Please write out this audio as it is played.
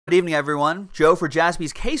Good evening, everyone. Joe for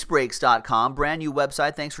JaspysCaseBreaks.com. Brand new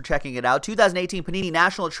website. Thanks for checking it out. 2018 Panini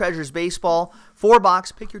National Treasures Baseball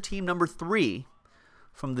 4-box. Pick your team number 3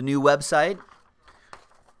 from the new website.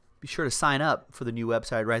 Be sure to sign up for the new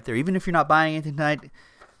website right there. Even if you're not buying anything tonight,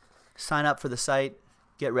 sign up for the site.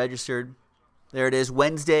 Get registered. There it is.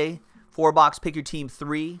 Wednesday, 4-box. Pick your team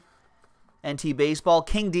 3. NT Baseball,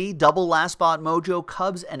 King D, double last spot mojo,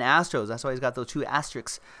 Cubs and Astros. That's why he's got those 2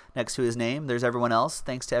 asterisks next to his name. There's everyone else.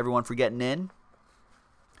 Thanks to everyone for getting in.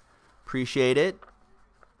 Appreciate it.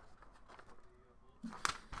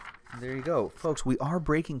 There you go. Folks, we are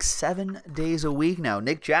breaking 7 days a week now.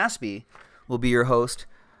 Nick Jaspy will be your host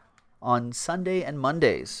on Sunday and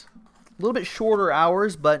Mondays. A little bit shorter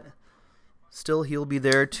hours, but still he'll be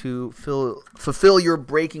there to fulfill your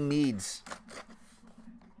breaking needs.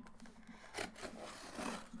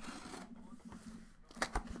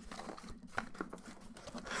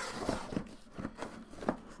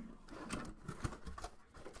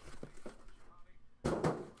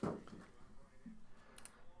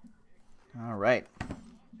 All right.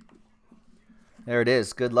 There it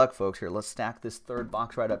is. Good luck, folks. Here, let's stack this 3rd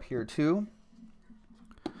box right up here, too.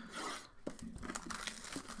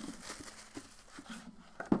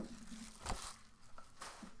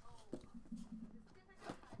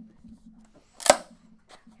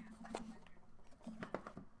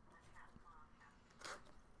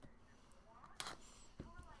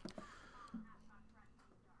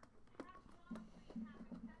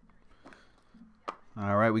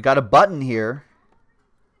 All right, we got a button here.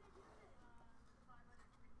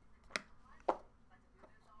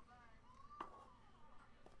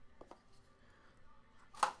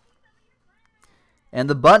 And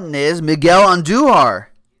the button is Miguel Andujar.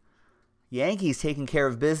 Yankees taking care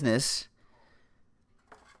of business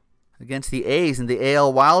against the A's in the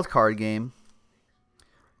AL wildcard game.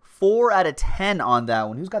 4 out of 10 on that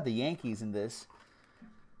one. Who's got the Yankees in this?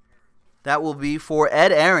 That will be for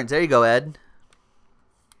Ed Aarons. There you go, Ed.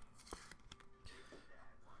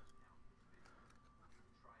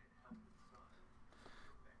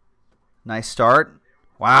 Nice start.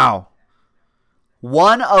 Wow.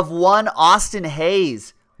 1 of 1 Austin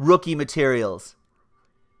Hayes rookie materials.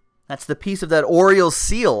 That's the piece of that Orioles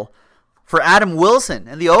seal for Adam Wilson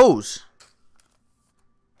and the O's.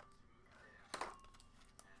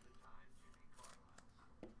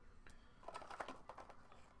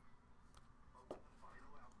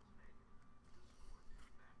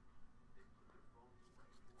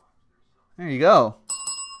 There you go.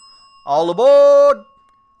 All aboard.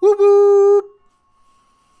 Whoop, whoop.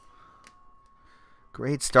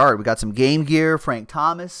 Great start. We got some Game Gear, Frank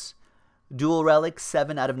Thomas. Dual Relic,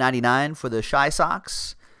 7 out of 99 for the Shy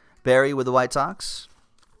Sox. Barry with the White Sox.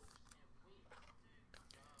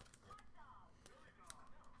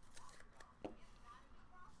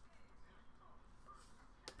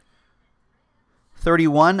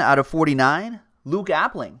 .31 out of 49. Luke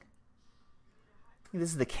Appling. This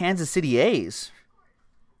is the Kansas City A's.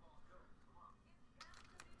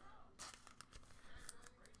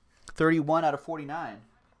 .31 out of 49.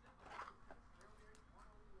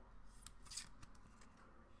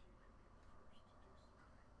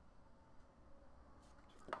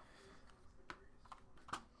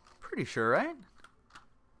 Pretty sure, right?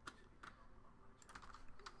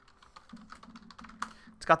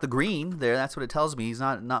 It's got the green there. That's what it tells me. He's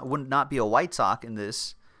would not be a White Sox in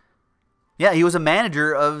this. Yeah, he was a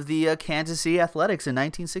manager of the Kansas City Athletics in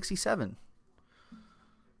 1967.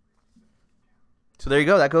 So there you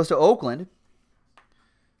go. That goes to Oakland.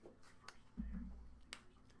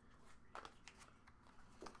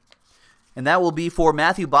 And that will be for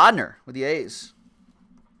Matthew Bodner with the A's.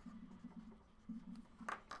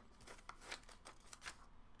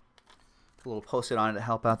 A little post-it on it to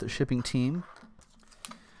help out the shipping team.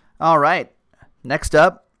 All right. Next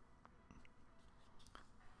up,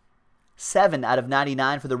 7 out of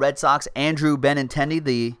 99 for the Red Sox. Andrew Benintendi.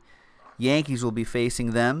 The Yankees will be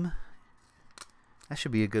facing them. That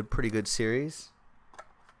should be a pretty good series.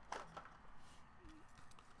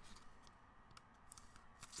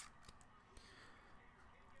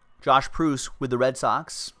 Josh Proust with the Red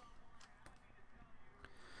Sox.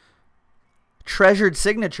 Treasured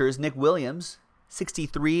signatures, Nick Williams,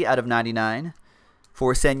 63 out of 99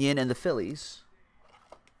 for Senyin and the Phillies.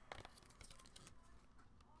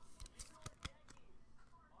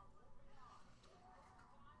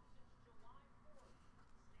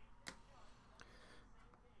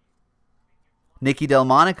 Nicky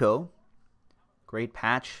Delmonico, great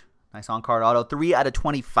patch, nice on-card auto, 3 out of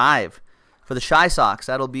 25 for the Shy Sox.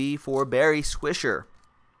 That'll be for Barry Swisher.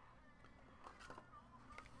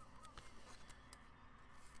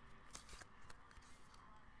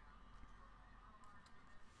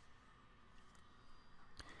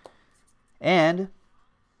 And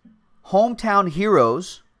hometown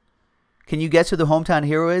heroes. Can you guess who the hometown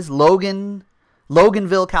hero is?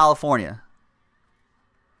 Loganville, California.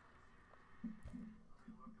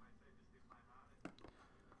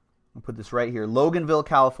 I'll put this right here. Loganville,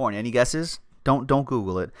 California. Any guesses? Don't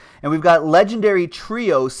Google it. And we've got legendary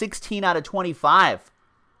trio, 16 out of 25.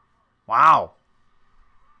 Wow.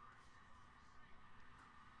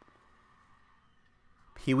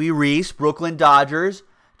 Pee Wee Reese, Brooklyn Dodgers,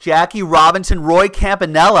 Jackie Robinson, Roy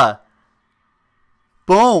Campanella.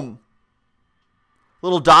 Boom.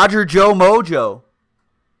 Little Dodger Joe Mojo.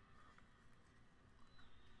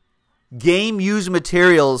 Game used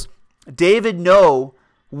materials. David No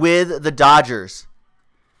with the Dodgers.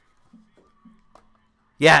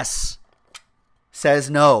 Yes. Says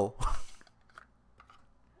no.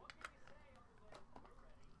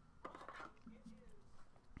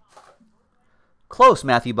 Close,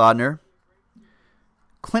 Matthew Bodner.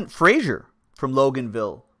 Clint Frazier from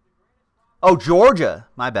Loganville. Oh, Georgia.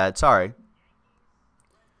 My bad. Sorry.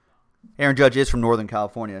 Aaron Judge is from Northern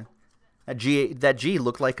California. That G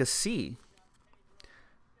looked like a C.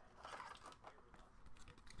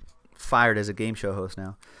 Fired as a game show host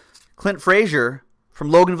now. Clint Frazier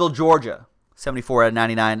from Loganville, Georgia. 74 out of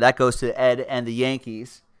 99. That goes to Ed and the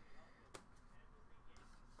Yankees.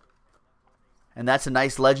 And that's a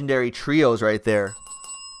nice legendary trios right there.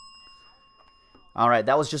 All right,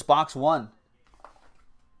 that was just box 1.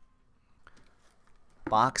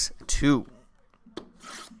 Box 2.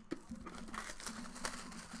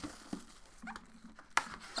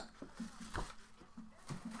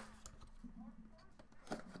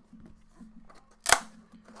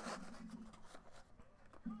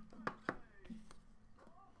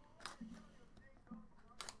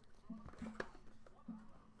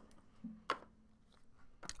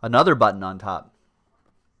 Another button on top.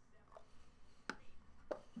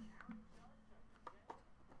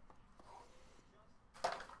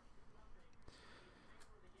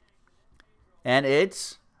 And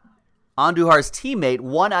it's Andujar's teammate,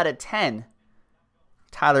 1 out of 10.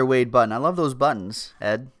 Tyler Wade button. I love those buttons,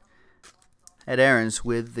 Ed. Ed Aarons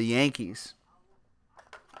with the Yankees.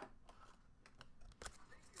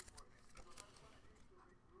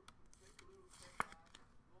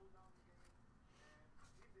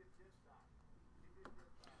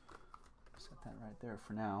 Set that right there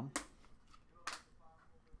for now.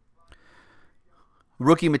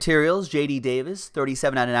 Rookie materials, J.D. Davis,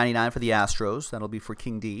 37 out of 99 for the Astros. That'll be for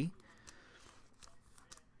King D.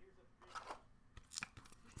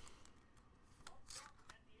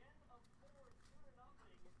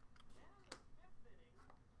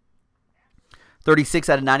 $36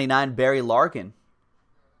 out of 99, Barry Larkin.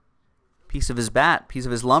 Piece of his bat, piece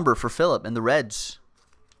of his lumber for Phillip and the Reds.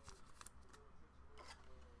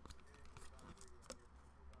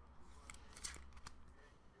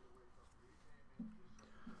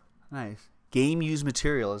 Nice. Game used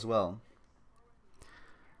material as well.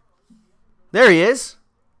 There he is.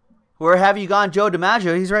 Where have you gone, Joe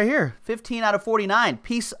DiMaggio? He's right here. 15 out of 49.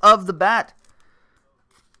 Piece of the bat.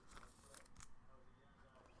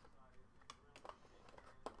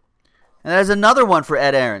 And there's another one for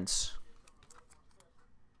Ed Aarons.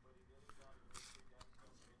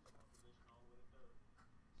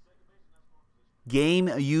 Game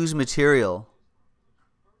used material.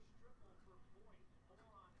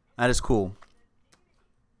 That is cool.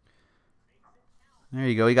 There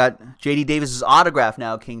you go. We got J.D. Davis's autograph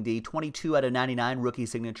now, King D. 22 out of 99 rookie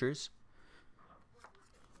signatures.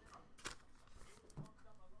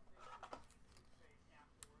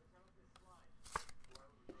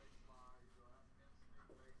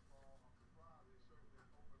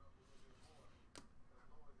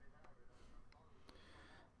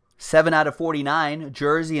 Seven out of 49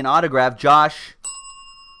 jersey and autograph. Josh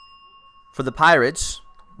for the Pirates.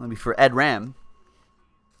 Let me for Ed Ram.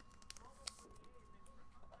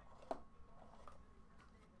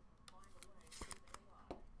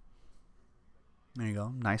 There you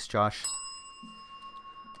go. Nice, Josh.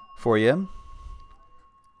 For you.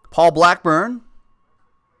 Paul Blackburn.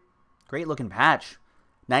 Great looking patch.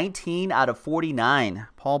 19 out of 49.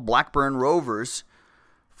 Paul Blackburn Rovers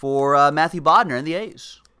for Matthew Bodner and the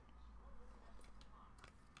A's.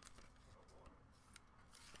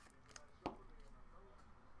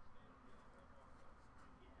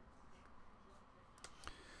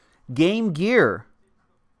 Game gear.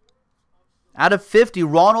 Out of 50,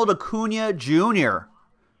 Ronald Acuna Jr.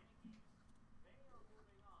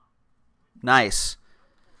 Nice.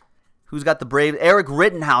 Who's got the Braves? Eric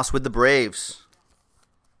Rittenhouse with the Braves.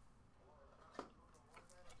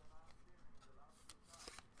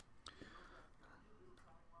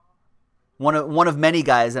 One of many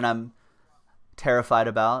guys that I'm terrified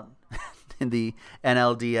about in the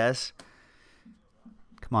NLDS.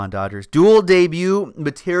 Come on, Dodgers. Dual debut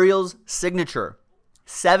materials signature.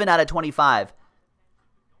 7 out of 25.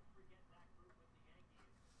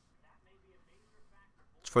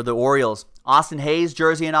 It's for the Orioles. Austin Hayes,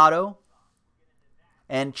 jersey and auto.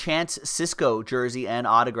 And Chance Sisco, jersey and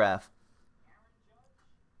autograph.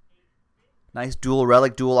 Nice dual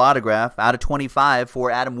relic, dual autograph. Out of 25 for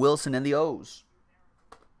Adam Wilson and the O's.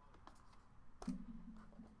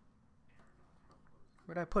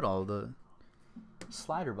 Where'd I put all the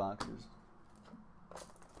slider boxes?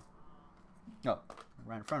 Oh,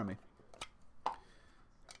 right in front of me.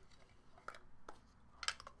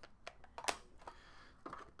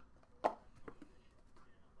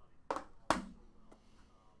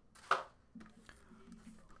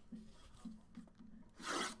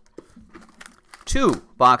 Two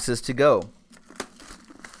boxes to go.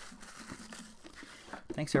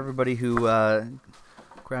 Thanks to everybody who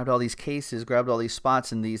grabbed all these cases, grabbed all these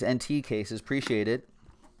spots in these NT cases. Appreciate it.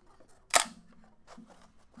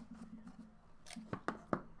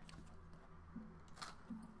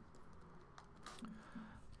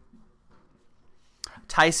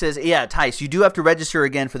 Tice says, yeah, Tice, you do have to register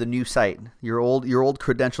again for the new site. Your old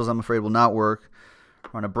credentials, I'm afraid, will not work.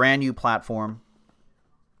 We're on a brand new platform.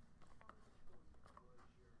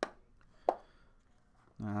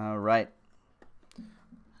 All right.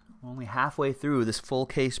 Only halfway through this full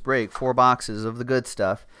case break. 4 boxes of the good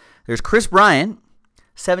stuff. There's Chris Bryant,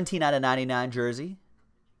 17 out of 99 jersey.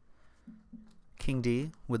 King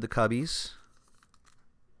D with the Cubbies.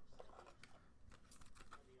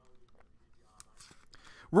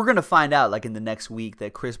 We're going to find out, like, in the next week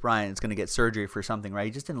that Chris Bryant is going to get surgery for something, right?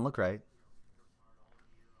 He just didn't look right.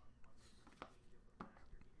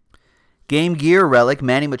 Game Gear relic,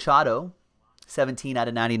 Manny Machado. 17 out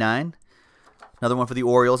of 99. Another one for the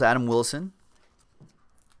Orioles, Adam Wilson.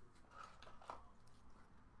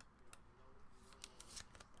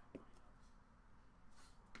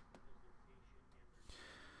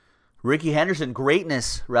 Ricky Henderson,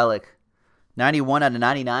 greatness relic. 91 out of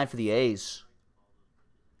 99 for the A's.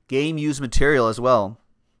 Game used material as well.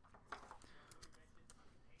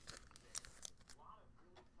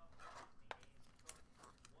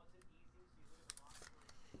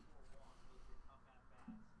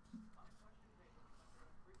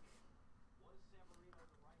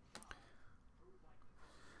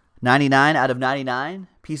 $99 out of 99.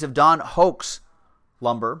 Piece of Don Hoax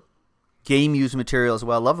lumber. Game used material as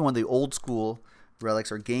well. I love when the old school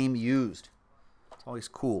relics are game used. It's always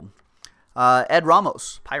cool. Ed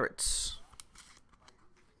Ramos, Pirates.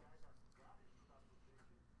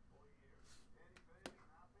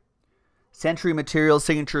 Century Materials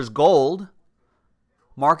Signatures Gold.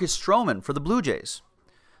 Marcus Stroman for the Blue Jays.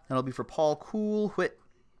 That'll be for Paul Cool-Whitt.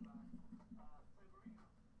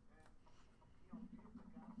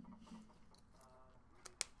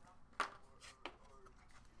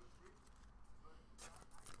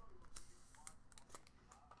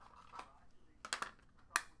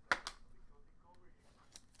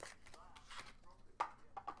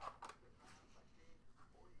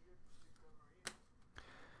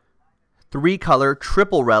 Three-color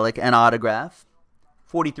triple relic and autograph.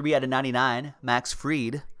 43 out of 99. Max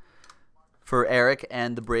Fried for Eric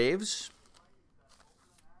and the Braves.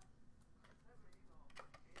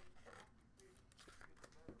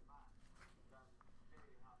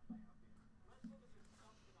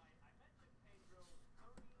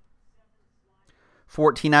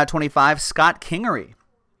 $14 out of 25. Scott Kingery.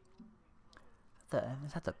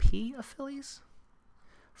 Is that the P of Phillies?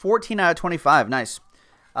 14 out of 25. Nice.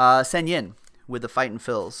 Sen Yin with the Fightin'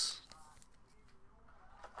 Phils.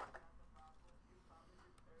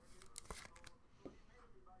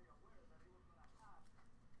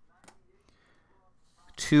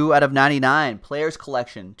 $2 out of 99. Players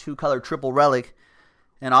Collection. 2-color triple relic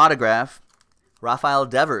and autograph. Rafael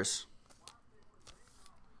Devers.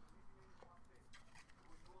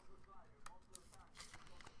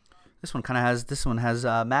 This one has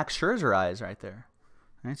Max Scherzer eyes right there.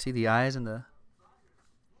 All right, see the eyes and the.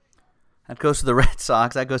 That goes to the Red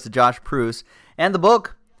Sox. That goes to Josh Pruce. And the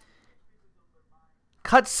book.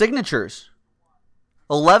 Cut signatures.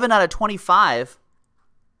 11 out of 25.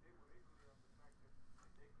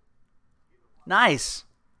 Nice.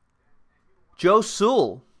 Joe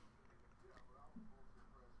Sewell.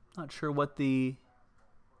 Not sure where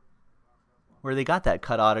they got that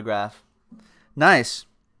cut autograph. Nice.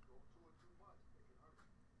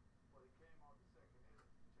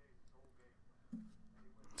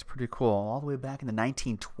 Pretty cool. All the way back in the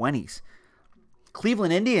 1920s.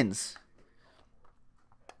 Cleveland Indians.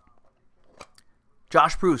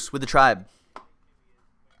 Josh Pruce with the Tribe.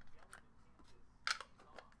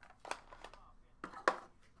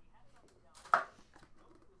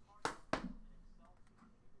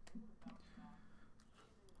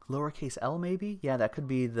 lowercase L maybe? Yeah, that could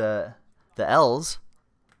be the L's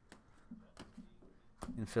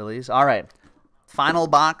in Phillies. All right. Final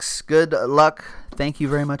box. Good luck. Thank you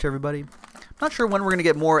very much, everybody. I'm not sure when we're going to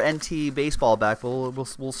get more NT baseball back, but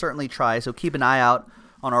we'll certainly try. So keep an eye out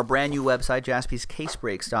on our brand new website,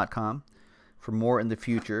 JaspysCaseBreaks.com, for more in the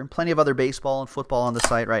future. Plenty of other baseball and football on the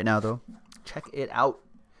site right now, though. Check it out.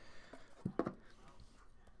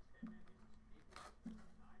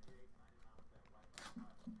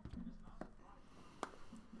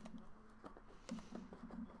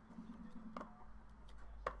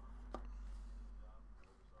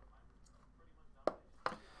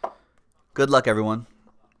 Good luck, everyone.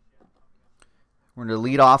 We're going to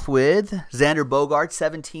lead off with Xander Bogaerts,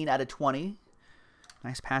 17 out of 20.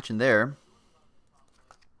 Nice patch in there.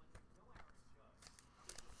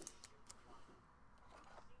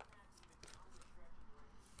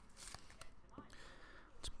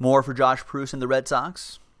 It's more for Josh Proust and the Red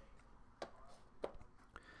Sox.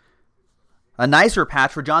 A nicer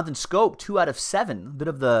patch for Jonathan Scope, 2 out of 7. A bit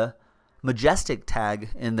of the majestic tag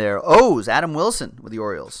in there. O's, Adam Wilson with the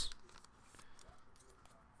Orioles.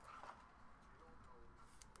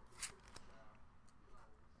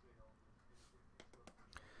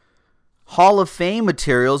 Hall of Fame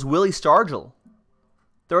materials, Willie Stargell.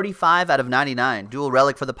 35 out of 99. Dual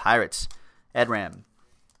relic for the Pirates. Ed Ram.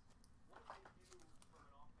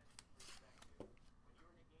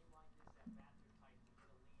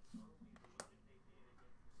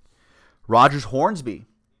 Rogers Hornsby.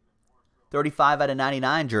 35 out of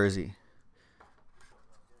 99 jersey.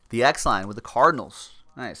 The X line with the Cardinals.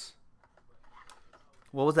 Nice.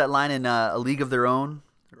 What was that line in A League of Their Own?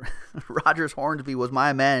 Rogers Hornsby was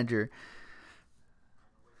my manager.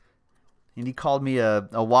 And he called me a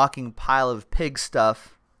walking pile of pig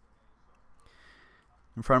stuff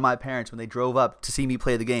in front of my parents when they drove up to see me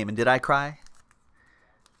play the game. And did I cry?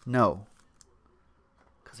 No.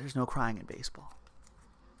 Because there's no crying in baseball.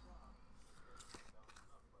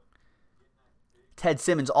 Ted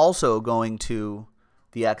Simmons also going to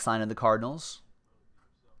the X line of the Cardinals.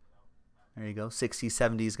 There you go. 60s,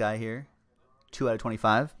 70s guy here. 2 out of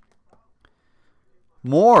 25.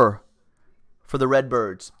 More for the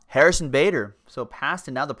Redbirds. Harrison Bader. So past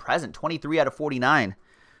and now the present. 23 out of 49.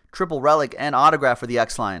 Triple relic and autograph for the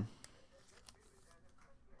X line.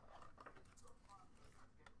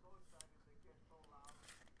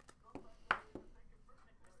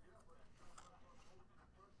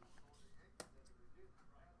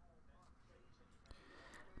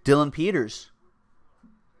 Dylan Peters.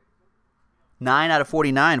 9 out of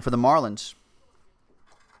 49 for the Marlins.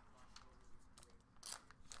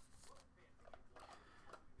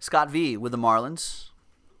 Scott V with the Marlins.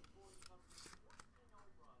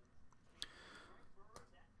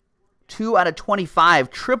 Two out of 25.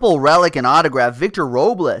 Triple relic and autograph. Victor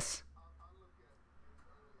Robles.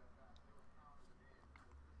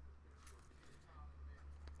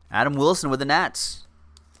 Adam Wilson with the Nats.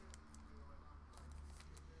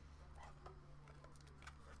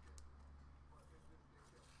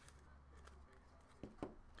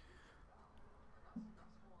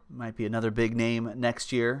 Might be another big name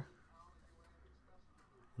next year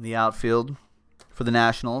in the outfield for the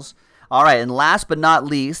Nationals. All right, and last but not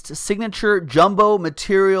least, signature jumbo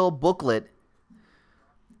material booklet.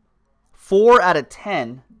 4 out of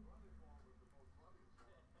 10.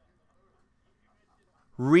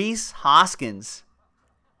 Rhys Hoskins.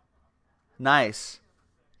 Nice.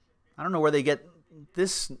 I don't know where they get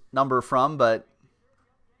this number from, but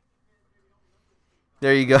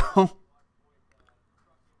there you go.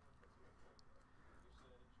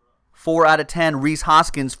 4 out of 10, Rhys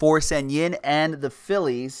Hoskins for Senyin and the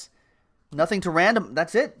Phillies. Nothing to random.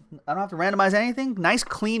 That's it. I don't have to randomize anything. Nice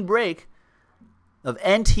clean break of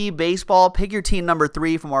NT Baseball. Pick your team number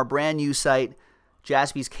 3 from our brand new site,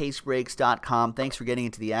 JaspysCaseBreaks.com. Thanks for getting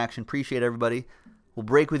into the action. Appreciate everybody. We'll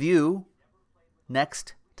break with you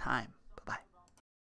next time.